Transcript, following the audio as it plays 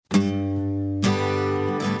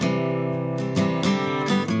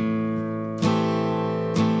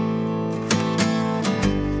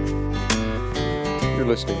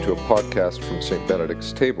listening to a podcast from St.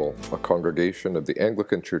 Benedict's Table, a congregation of the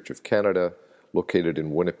Anglican Church of Canada located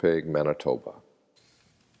in Winnipeg, Manitoba.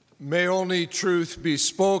 May only truth be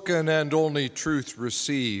spoken and only truth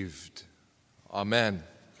received. Amen.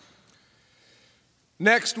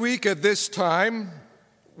 Next week at this time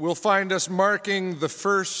will find us marking the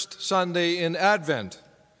first Sunday in Advent,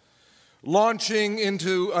 launching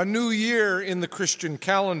into a new year in the Christian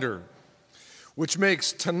calendar, which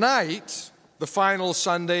makes tonight the final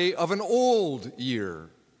Sunday of an old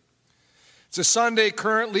year. It's a Sunday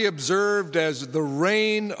currently observed as the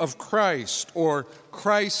reign of Christ, or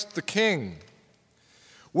Christ the King.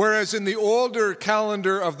 Whereas in the older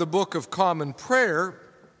calendar of the Book of Common Prayer,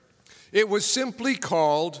 it was simply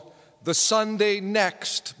called the Sunday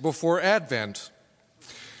next before Advent.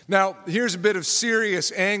 Now, here's a bit of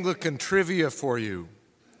serious Anglican trivia for you.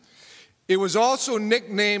 It was also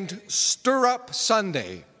nicknamed Stir-Up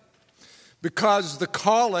Sunday because the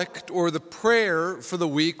collect or the prayer for the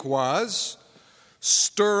week was,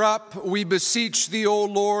 "Stir up, we beseech thee, O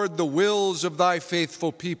Lord, the wills of thy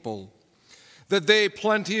faithful people, that they,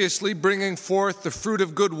 plenteously bringing forth the fruit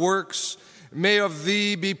of good works, may of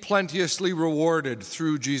thee be plenteously rewarded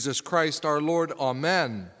through Jesus Christ our Lord.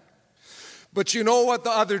 Amen." But you know what the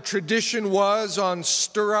other tradition was on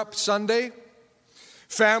Stir-Up Sunday?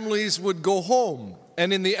 Families would go home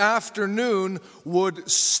and in the afternoon would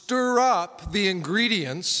stir up the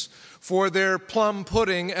ingredients for their plum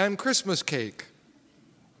pudding and Christmas cake.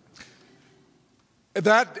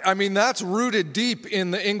 That's rooted deep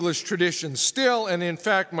in the English tradition still, and in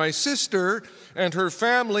fact, my sister and her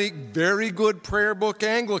family, very good prayer book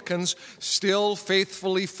Anglicans, still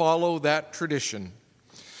faithfully follow that tradition.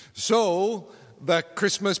 So, the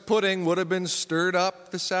Christmas pudding would have been stirred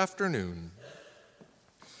up this afternoon.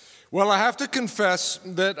 Well, I have to confess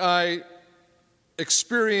that I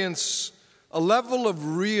experience a level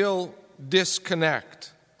of real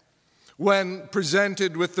disconnect when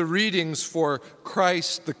presented with the readings for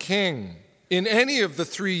Christ the King in any of the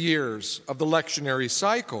 3 years of the lectionary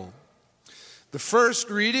cycle. The first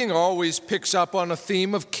reading always picks up on a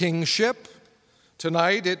theme of kingship.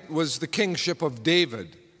 Tonight it was the kingship of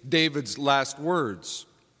David, David's last words.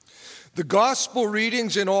 The gospel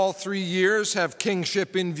readings in all 3 years have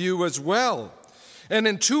kingship in view as well. And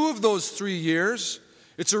in 2 of those 3 years,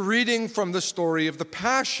 it's a reading from the story of the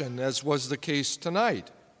Passion, as was the case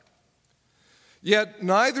tonight. Yet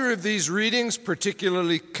neither of these readings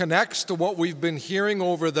particularly connects to what we've been hearing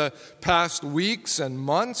over the past weeks and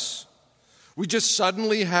months. We just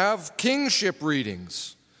suddenly have kingship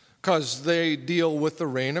readings because they deal with the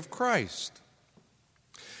reign of Christ.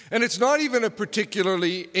 And it's not even a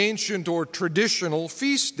particularly ancient or traditional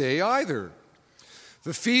feast day either.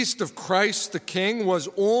 The feast of Christ the King was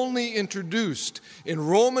only introduced in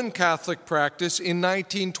Roman Catholic practice in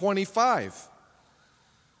 1925.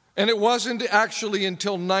 And it wasn't actually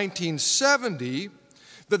until 1970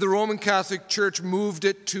 that the Roman Catholic Church moved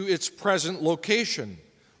it to its present location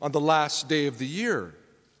on the last day of the year.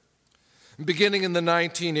 Beginning in the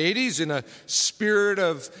 1980s, in a spirit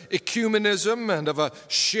of ecumenism and of a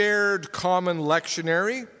shared common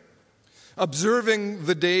lectionary, observing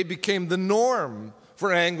the day became the norm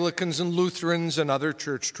for Anglicans and Lutherans and other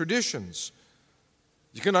church traditions.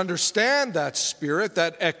 You can understand that spirit,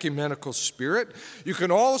 that ecumenical spirit. You can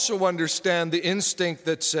also understand the instinct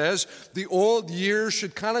that says the old year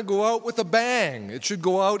should kind of go out with a bang. It should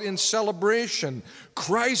go out in celebration.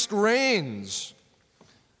 Christ reigns.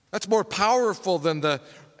 That's more powerful than the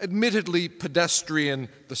admittedly pedestrian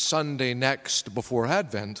the Sunday next before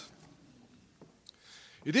Advent.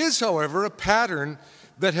 It is, however, a pattern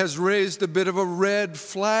that has raised a bit of a red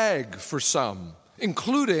flag for some,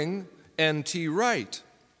 including N.T. Wright.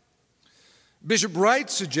 Bishop Wright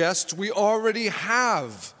suggests we already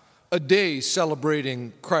have a day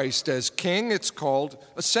celebrating Christ as King. It's called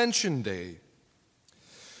Ascension Day.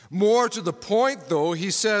 More to the point, though,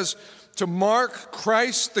 he says, to mark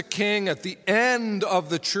Christ the King at the end of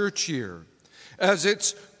the church year as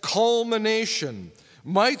its culmination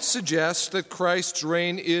might suggest that Christ's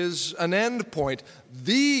reign is an end point,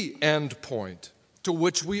 the end point to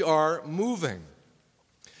which we are moving.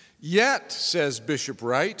 Yet, says Bishop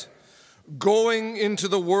Wright, going into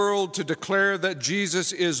the world to declare that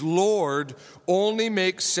Jesus is Lord only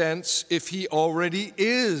makes sense if he already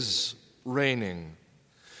is reigning.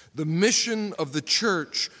 The mission of the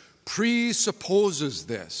church presupposes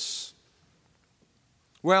this.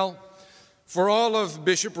 Well, for all of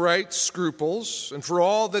Bishop Wright's scruples, and for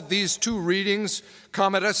all that these 2 readings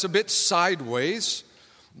come at us a bit sideways,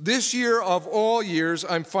 this year of all years,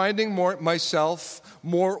 I'm finding myself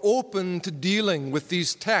more open to dealing with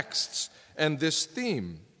these texts and this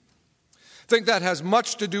theme. I think that has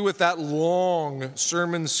much to do with that long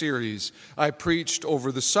sermon series I preached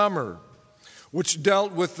over the summer, which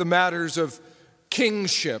dealt with the matters of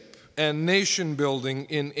kingship and nation building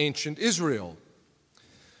in ancient Israel.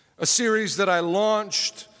 A series that I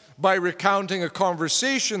launched by recounting a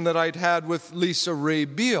conversation that I'd had with Lisa Ray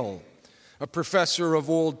Beale, a professor of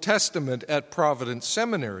Old Testament at Providence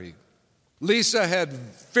Seminary. Lisa had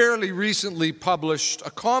fairly recently published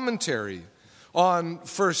a commentary on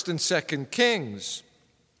 1st and 2nd Kings.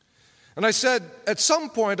 And I said, at some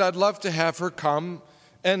point I'd love to have her come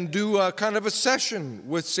and do a kind of a session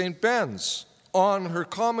with St. Ben's on her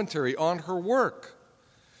commentary, on her work.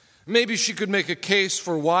 Maybe she could make a case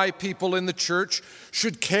for why people in the church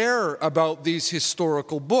should care about these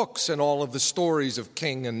historical books and all of the stories of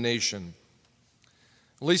king and nation.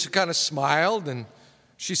 Lisa kind of smiled and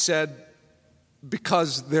she said,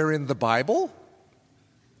 because they're in the Bible?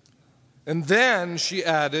 And then she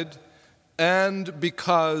added, and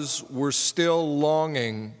because we're still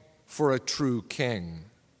longing for a true king.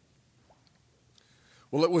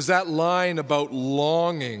 Well, it was that line about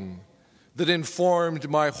longing that informed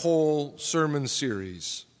my whole sermon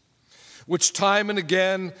series, which time and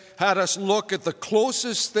again had us look at the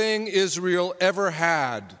closest thing Israel ever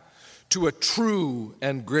had to a true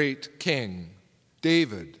and great king,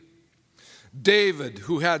 David. David,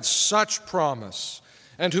 who had such promise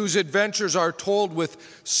and whose adventures are told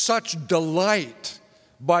with such delight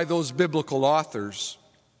by those biblical authors.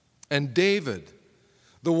 And David,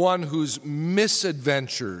 the one whose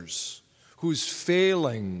misadventures, whose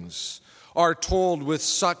failings are told with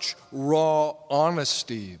such raw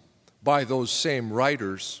honesty by those same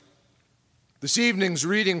writers. This evening's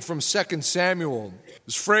reading from 2 Samuel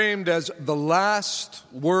is framed as the last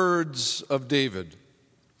words of David.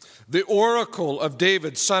 The oracle of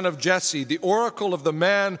David, son of Jesse, the oracle of the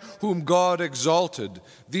man whom God exalted,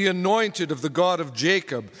 the anointed of the God of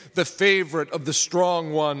Jacob, the favorite of the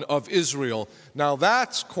strong one of Israel. Now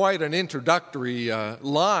that's quite an introductory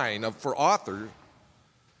line for author.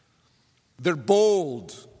 They're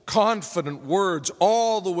bold, confident words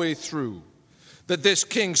all the way through that this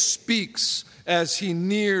king speaks as he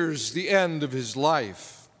nears the end of his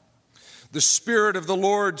life. The Spirit of the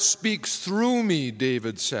Lord speaks through me,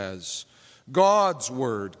 David says. God's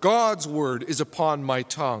word is upon my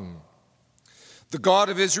tongue. The God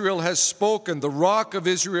of Israel has spoken. The Rock of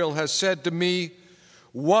Israel has said to me,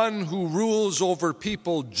 one who rules over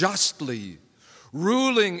people justly,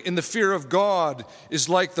 ruling in the fear of God, is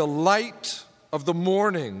like the light of the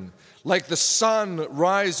morning, like the sun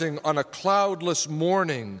rising on a cloudless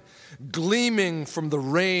morning, gleaming from the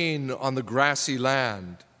rain on the grassy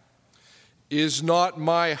land. Is not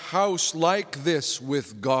my house like this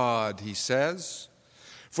with God, he says?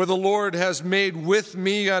 For the Lord has made with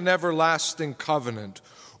me an everlasting covenant,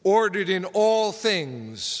 ordered in all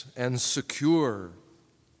things and secure.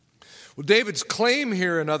 Well, David's claim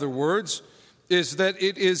here, in other words, is that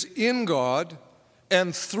it is in God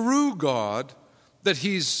and through God that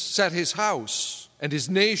he's set his house and his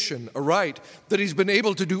nation aright, that he's been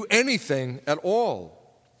able to do anything at all.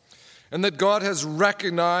 And that God has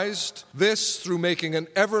recognized this through making an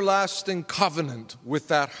everlasting covenant with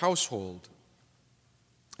that household.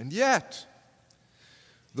 And yet,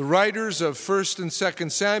 the writers of 1st and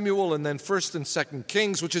 2nd Samuel and then 1st and 2nd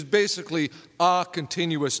Kings, which is basically a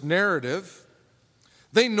continuous narrative,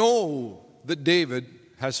 they know that David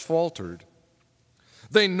has faltered.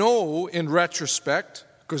 They know in retrospect,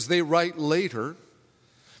 because they write later,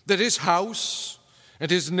 that his house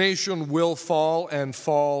and his nation will fall and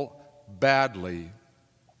fall badly.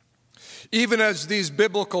 Even as these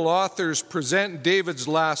biblical authors present David's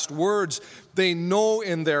last words, they know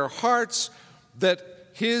in their hearts that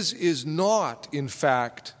his is not, in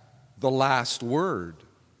fact, the last word.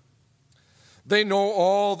 They know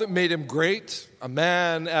all that made him great, a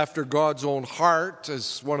man after God's own heart,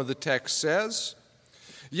 as one of the texts says.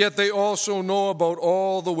 Yet they also know about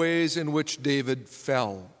all the ways in which David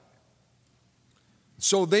fell.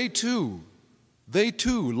 So they too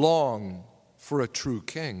long for a true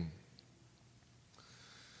king.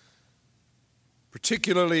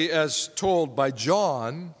 Particularly as told by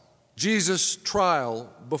John, Jesus' trial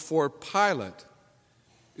before Pilate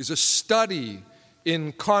is a study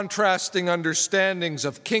in contrasting understandings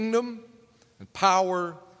of kingdom and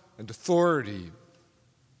power and authority.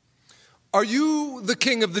 Are you the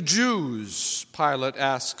king of the Jews? Pilate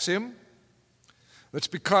asks him. That's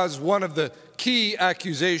because one of the key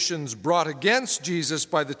accusations brought against Jesus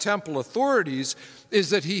by the temple authorities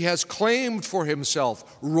is that he has claimed for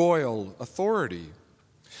himself royal authority.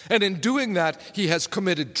 And in doing that, he has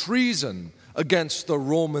committed treason against the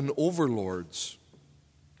Roman overlords.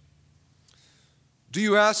 "Do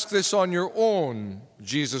you ask this on your own?"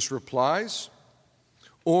 Jesus replies.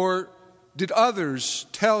 "Or did others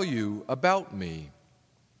tell you about me?"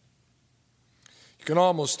 You can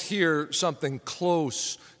almost hear something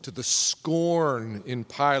close to the scorn in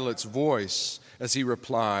Pilate's voice as he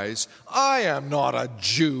replies, "I am not a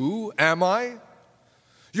Jew, am I?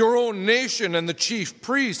 Your own nation and the chief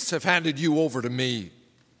priests have handed you over to me.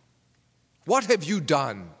 What have you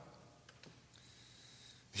done?"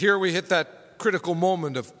 Here we hit that critical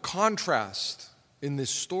moment of contrast in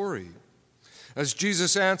this story. As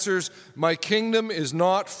Jesus answers, "My kingdom is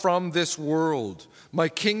not from this world. My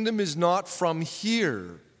kingdom is not from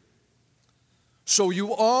here." "So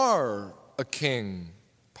you are a king,"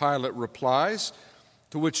 Pilate replies,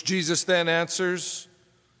 to which Jesus then answers,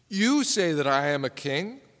 "You say that I am a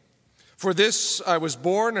king. For this I was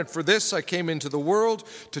born, and for this I came into the world,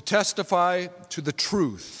 to testify to the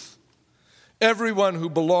truth. Everyone who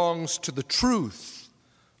belongs to the truth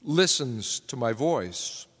listens to my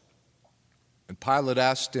voice." And Pilate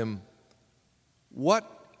asked him,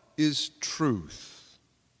 "What is truth?"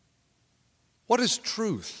 What is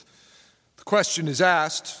truth? The question is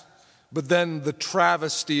asked, but then the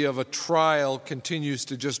travesty of a trial continues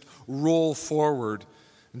to just roll forward.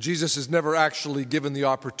 And Jesus is never actually given the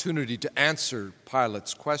opportunity to answer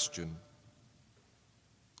Pilate's question.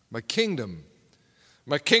 My kingdom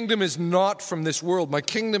is not from this world. My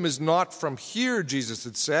kingdom is not from here," Jesus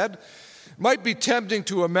had said. It might be tempting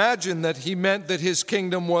to imagine that he meant that his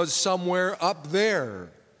kingdom was somewhere up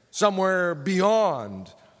there, somewhere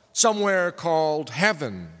beyond, somewhere called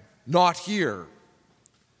heaven, not here.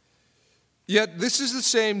 Yet this is the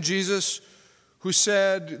same Jesus who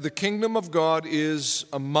said, "The kingdom of God is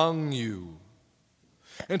among you,"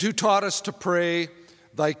 and who taught us to pray,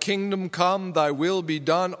 "Thy kingdom come, thy will be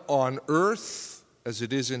done on earth as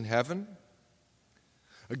it is in heaven."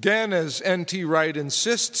 Again, as N.T. Wright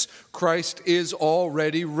insists, Christ is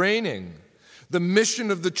already reigning. The mission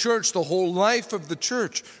of the church, the whole life of the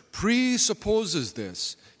church, presupposes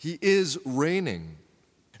this. He is reigning.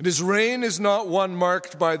 And his reign is not one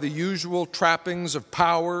marked by the usual trappings of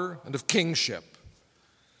power and of kingship,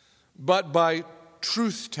 but by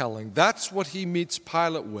truth-telling. That's what he meets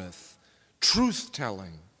Pilate with,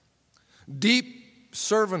 truth-telling, deep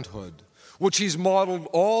servanthood, which he's modeled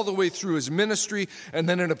all the way through his ministry, and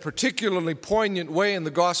then in a particularly poignant way in the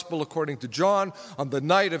Gospel according to John, on the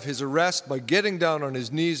night of his arrest, by getting down on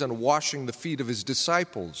his knees and washing the feet of his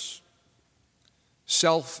disciples.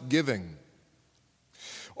 Self-giving.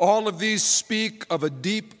 All of these speak of a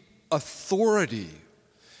deep authority.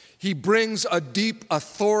 He brings a deep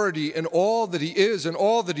authority in all that he is and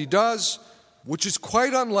all that he does, which is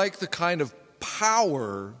quite unlike the kind of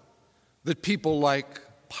power that people like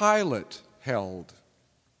Pilate held.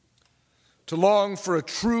 To long for a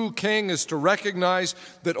true king is to recognize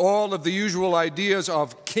that all of the usual ideas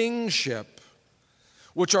of kingship,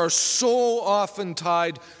 which are so often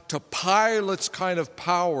tied to Pilate's kind of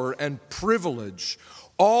power and privilege,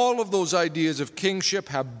 all of those ideas of kingship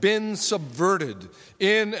have been subverted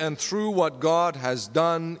in and through what God has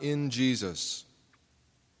done in Jesus.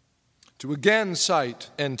 To again cite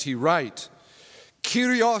N.T. Wright,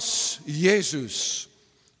 "Kyrios Jesus,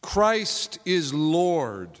 Christ is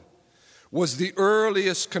Lord, was the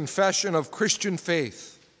earliest confession of Christian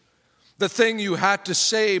faith. The thing you had to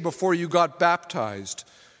say before you got baptized,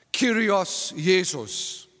 Kyrios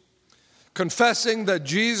Jesus. Confessing that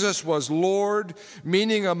Jesus was Lord,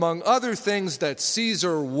 meaning among other things that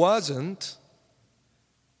Caesar wasn't,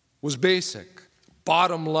 was basic,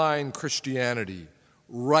 bottom line Christianity,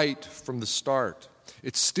 right from the start.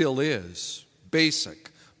 It still is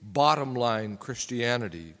basic, bottom line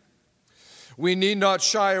Christianity. We need not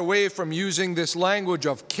shy away from using this language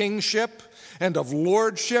of kingship and of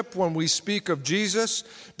lordship when we speak of Jesus,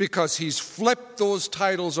 because he's flipped those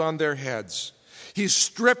titles on their heads. He's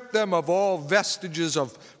stripped them of all vestiges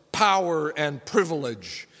of power and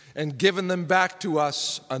privilege and given them back to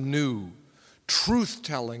us anew.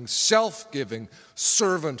 Truth-telling, self-giving,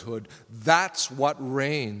 servanthood, that's what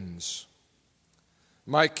reigns.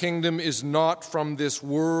 My kingdom is not from this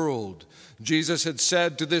world, Jesus had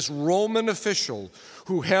said to this Roman official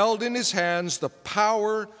who held in his hands the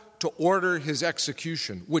power to order his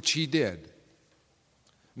execution, which he did.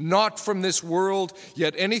 Not from this world,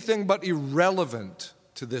 yet anything but irrelevant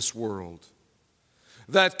to this world.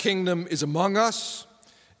 That kingdom is among us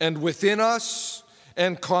and within us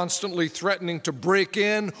and constantly threatening to break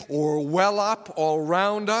in or well up all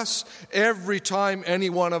around us every time any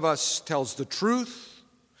one of us tells the truth,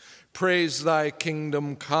 prays thy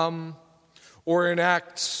kingdom come, or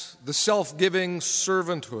enacts the self-giving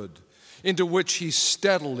servanthood into which he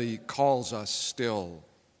steadily calls us still.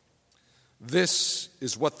 This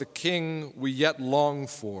is what the King we yet long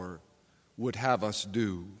for would have us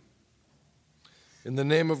do. In the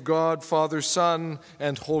name of God, Father, Son,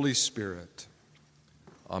 and Holy Spirit.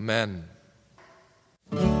 Amen.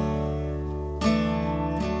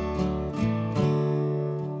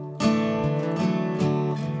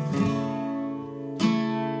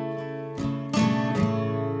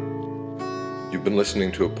 You've been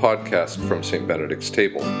listening to a podcast from St. Benedict's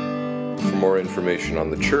Table. For more information on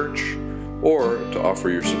the church or to offer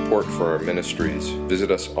your support for our ministries, visit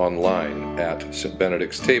us online at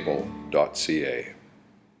stbenedictstable.ca.